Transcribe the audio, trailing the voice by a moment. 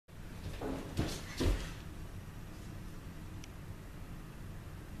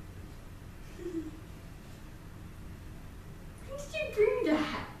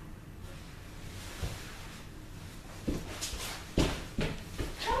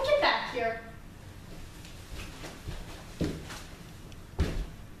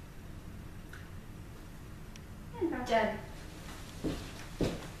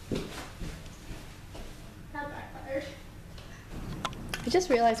just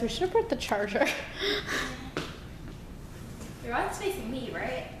realized we should have brought the charger. Your one's facing me,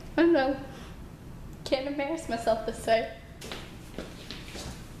 right? I don't know. Can't embarrass myself this way.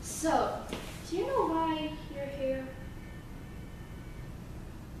 So, do you know why you're here?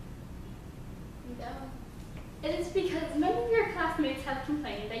 No. It is because many of your classmates have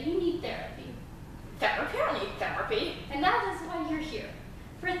complained that you need therapy. Therapy? I don't need therapy. And that is why you're here,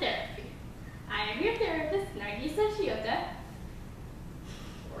 for therapy. I am your therapist, Nagisa Shiota.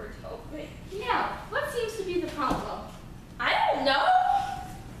 Lord help me. Now, what seems to be the problem? I don't know.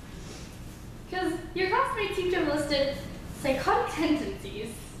 Because your classmates seem to have listed psychotic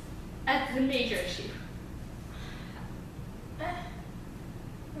tendencies as the major issue.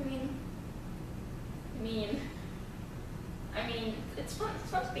 I mean, it's fun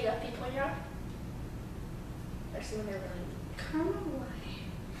to beat up people, you know? Especially when they're really... Karma, why?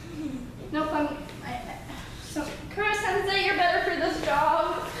 Nope, so, Kura-sensei, you're better for this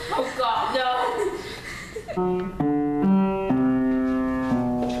job. Oh god, no!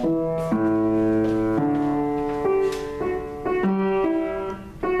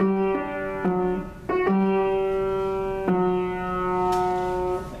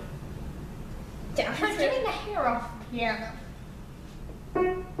 Damn, I'm getting the hair off the piano.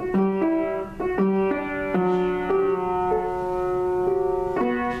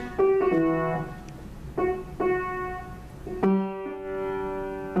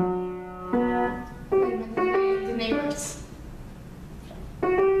 The neighbors.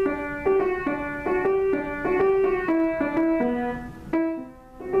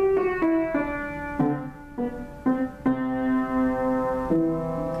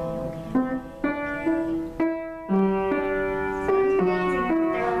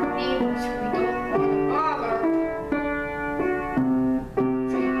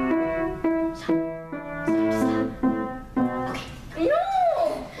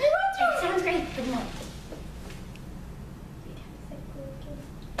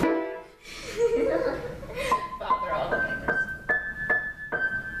 Bother all the neighbors.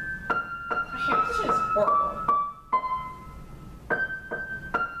 My hair position is horrible.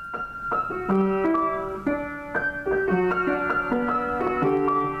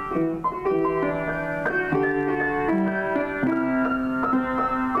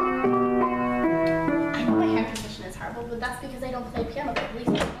 I know my hair position is horrible, but that's because I don't play piano, but at least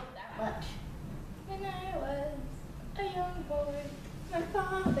I know that much. When I was a young boy, my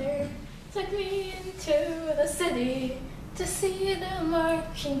father took me into the city to see the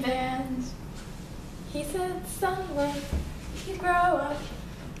marching band. He said, son, when you grow up,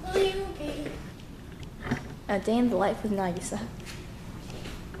 will you be? A day in the life with Nagisa.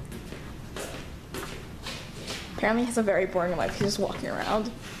 Apparently he has a very boring life. He's just walking around.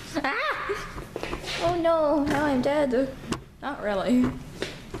 Ah! Oh no, now I'm dead. Not really.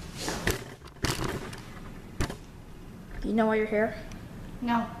 Do you know why you're here?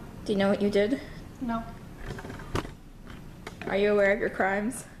 No. Do you know what you did? No. Are you aware of your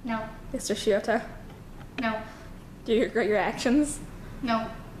crimes, No. Mr. Shiota? No. Do you regret your actions? No.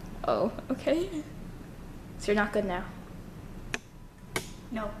 Oh, okay. So you're not good now?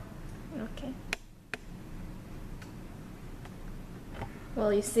 No. Okay.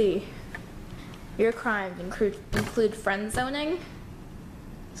 Well, you see, your crimes include friend zoning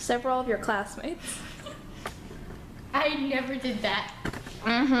several of your classmates. I never did that.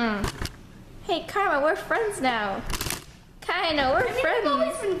 Hey, Karma, we're friends now. Kinda, we're friends. We've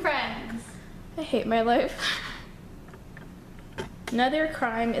always been friends. I hate my life. Another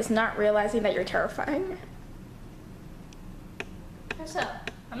crime is not realizing that you're terrifying. How so?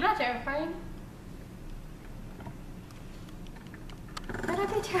 I'm not terrifying. Why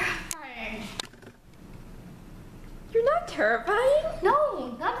not be terrifying? You're not terrifying?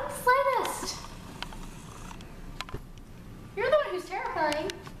 No, not in the slightest. You're the one who's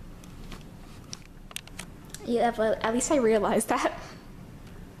terrifying. Yeah, but at least I realized that.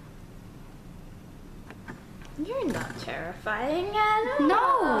 You're not terrifying at all.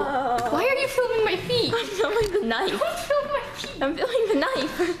 No! Why are you filming my feet? I'm feeling the knife. Don't film my feet. I'm feeling the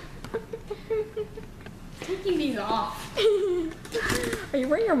knife. Taking these off. Are you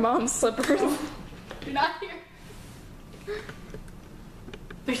wearing your mom's slippers? You're not here.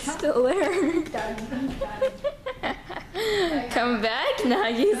 They're still there. Done. Come back,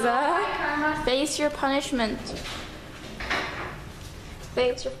 Nagisa. Bye, Karma. Face your punishment.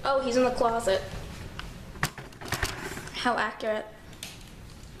 Face your... Oh, he's in the closet. How accurate.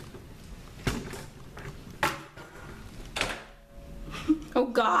 Oh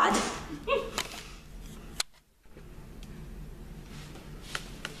God.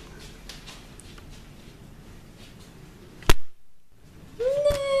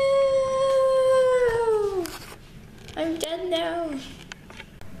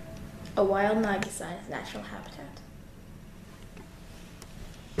 A wild Nagisa in its natural habitat.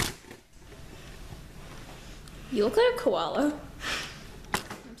 You look like a koala.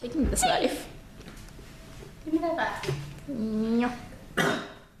 I'm taking this knife. Give me that back. No.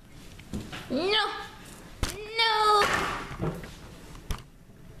 No. No.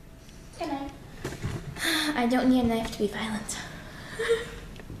 Good night. I don't need a knife to be violent.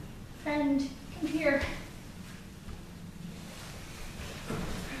 Friend, come here.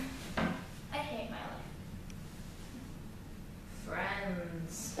 I hate my life.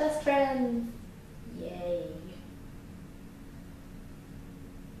 Friends. Best friends. Yay.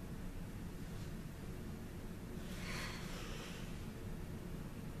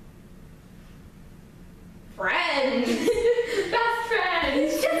 Friends. Best friend.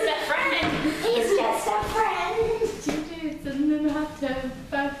 He's just a friend. He's just a friend. Two dudes in the hot tub,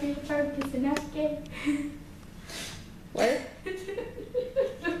 5 feet apart, kissing out gay. What?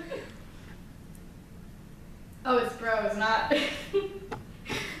 Oh, it's bros, not.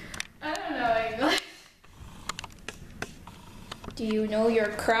 I don't know English. Do you know your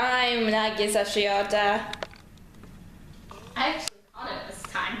crime, Nagisa Shiota? I actually caught it this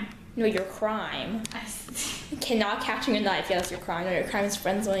time. Know your crime. Cannot catching a knife, yeah, that's your crime. No, your crime is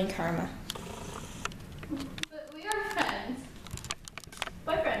friend-zoning Karma. But we are friends.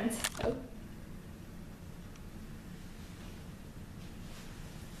 Boyfriends. Oh.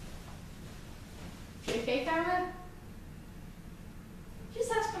 You okay, Karma?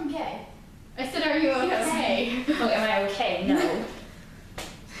 Just ask if I'm gay. I said, are you okay? Oh, am I okay? No.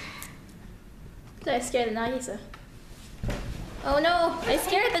 Did I scare the Nagisa? Oh no! I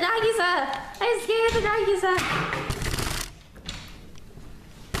scared the Nagisa! I scared the Nagisa!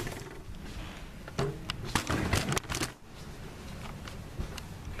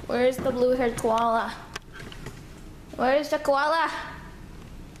 Where's the blue-haired koala? Where's the koala?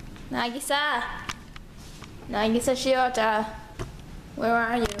 Nagisa! Nagisa Shiota! Where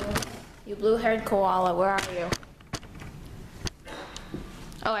are you? You blue-haired koala, where are you?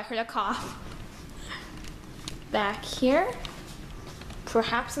 Oh, I heard a cough. Back here?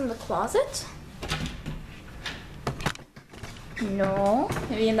 Perhaps in the closet? No.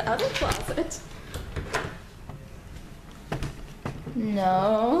 Maybe in the other closet?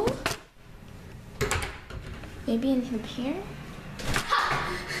 No. Maybe in here?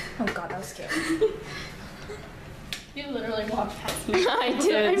 Oh god, that was scary. You literally walked past me. I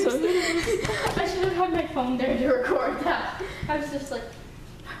did. I should have had my phone there to record that. I was just like,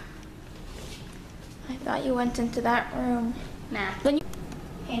 I thought you went into that room. nah. Then you.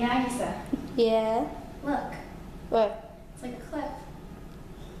 Hey, Nagisa. Yeah. Look, What? it's like a clip.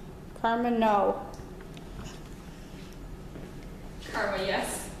 Karma, no. Karma,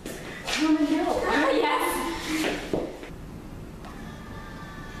 yes. Karma, no. Karma, yes.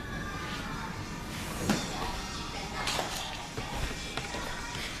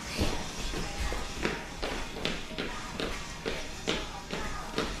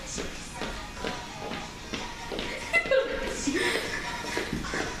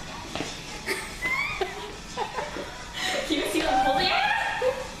 Can you see them holding it?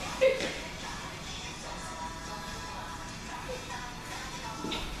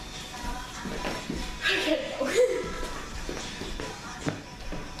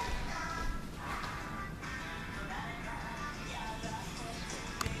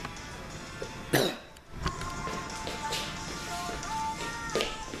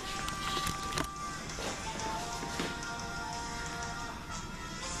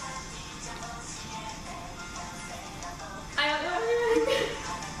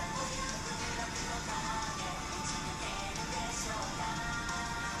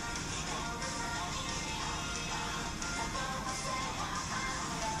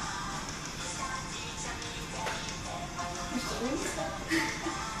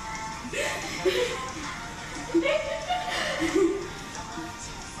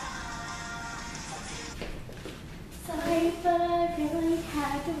 Sorry, but I really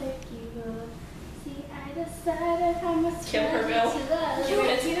had to wake you up. See, I decided I must Kill her, Bill. Kill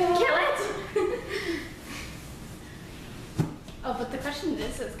it. Kill it! Oh, but the question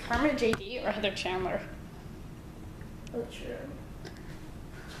is Karma JD or Heather Chandler? Oh, true.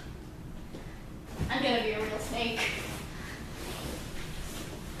 I'm gonna be a real snake.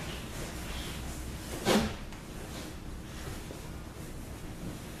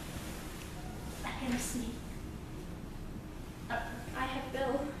 I am a snake. I have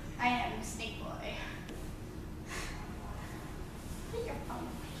Bill. I am a snake boy. Put your phone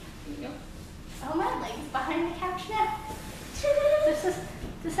away. Oh, my legs behind the couch now. This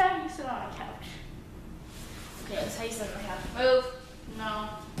is how you sit on a couch. Okay, that's how you sit on the couch. Move. No.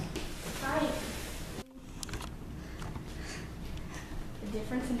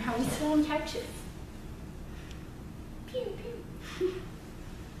 sit on couches. Pew pew.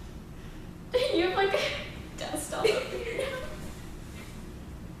 You have like dust all over you now.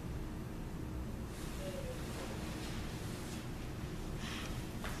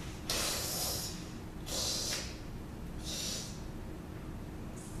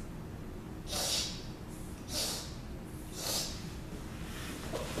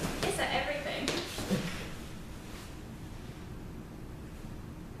 Is that everything?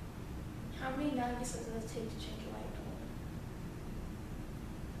 How many Nagisas does it take to change a light bulb?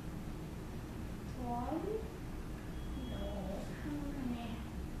 One? No. How many?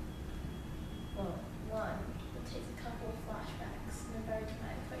 Well, one. It takes a couple of flashbacks and a very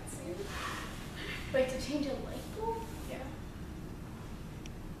dramatic fight scene. Wait, to change a light bulb? Yeah.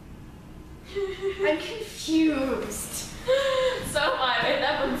 I'm confused. So am I. I made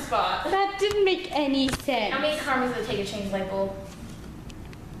that one spot. That didn't make any sense. How many karmas does it take to change a light bulb?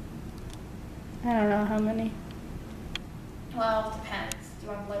 I don't know how many. Well, it depends. Do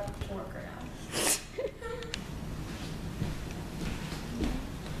you want the light bulb to work or not?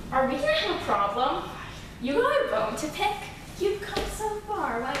 Are we gonna have a problem? You got a bone to pick? You've come so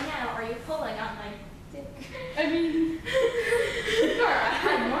far. Why now are you pulling on my dick? I mean,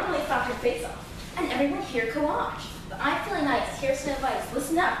 I normally fuck your face off. And everyone here can watch. But I'm feeling nice. Here's some advice.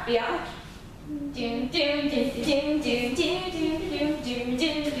 Listen up, biatch. Doom, doom, doom, doom, doom, doom, doom, doom, doom,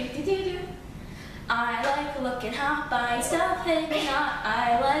 doom, doom, doom. I like looking hot, buying stuff, picking hot.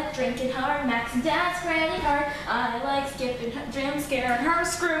 I like drinking hard, maxing dad's credit card. I like skipping gym, scaring her,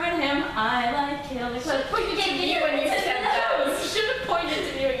 screwing him. I like killing clip. pointed to me when you said that. You should have pointed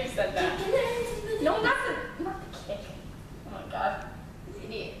to me when you said that. No, not the kick. Oh my god.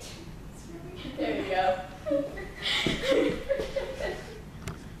 Idiot. There you go.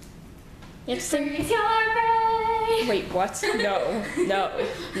 You have to sing your brain. Wait, what? No, no,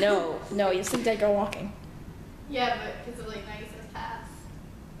 no, no. You sing Dead Girl Walking. Yeah, but because of like Nagisa's past.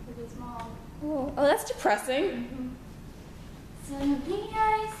 With his mom. Oh, that's depressing. Suddenly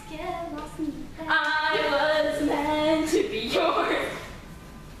I get lost in the I was meant to be yours.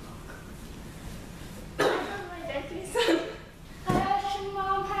 my dad can son. I wish your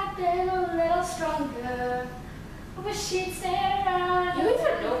mom had been a little stronger. I wish she'd stay around. You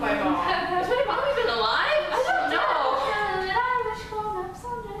even know my mom. Is my mom even alive? I don't know. I wish grown-ups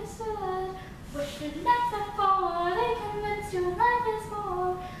understood. Wish you'd never forward and convinced your life is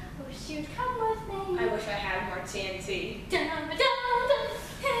more. I wish you'd come with me. I wish I had more TNT. Dun, dun, dun.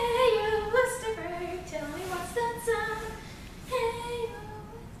 Hey, you whisperer, tell me what's that sound? Hey, you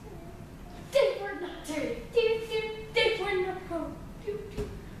whisperer. They were not dirty. They were not cold.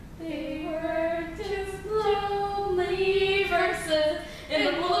 They were just lonely verses in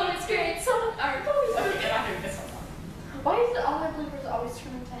the Lord's great song. Alright, Okay, get out of this one. why is it all my bloopers always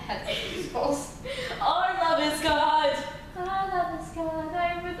turn into heads of musicals? Our love is God. I love this God.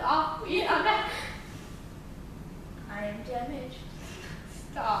 I was off. Yeah, I am damaged.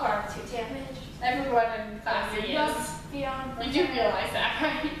 stop. Far too damaged. Everyone in class Yes. is. Beyond. You do realize that,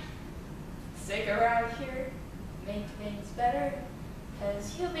 right? Stick around here. Make things better.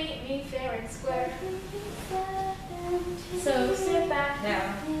 Cause you'll beat me fair and square. So sit back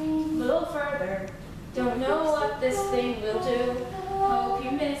now, a little further. Don't know what this thing will do. Hope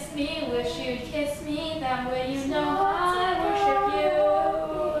you miss me, wish you'd kiss me. That way you know I worship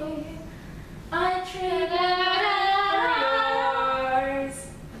you. I trade yours.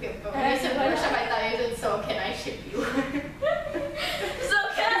 Okay, but when you said worship, I thought you said, so can I ship you? So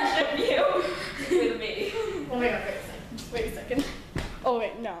can I ship you with me? Oh my god, wait a second. Oh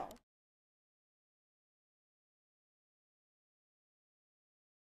wait, no.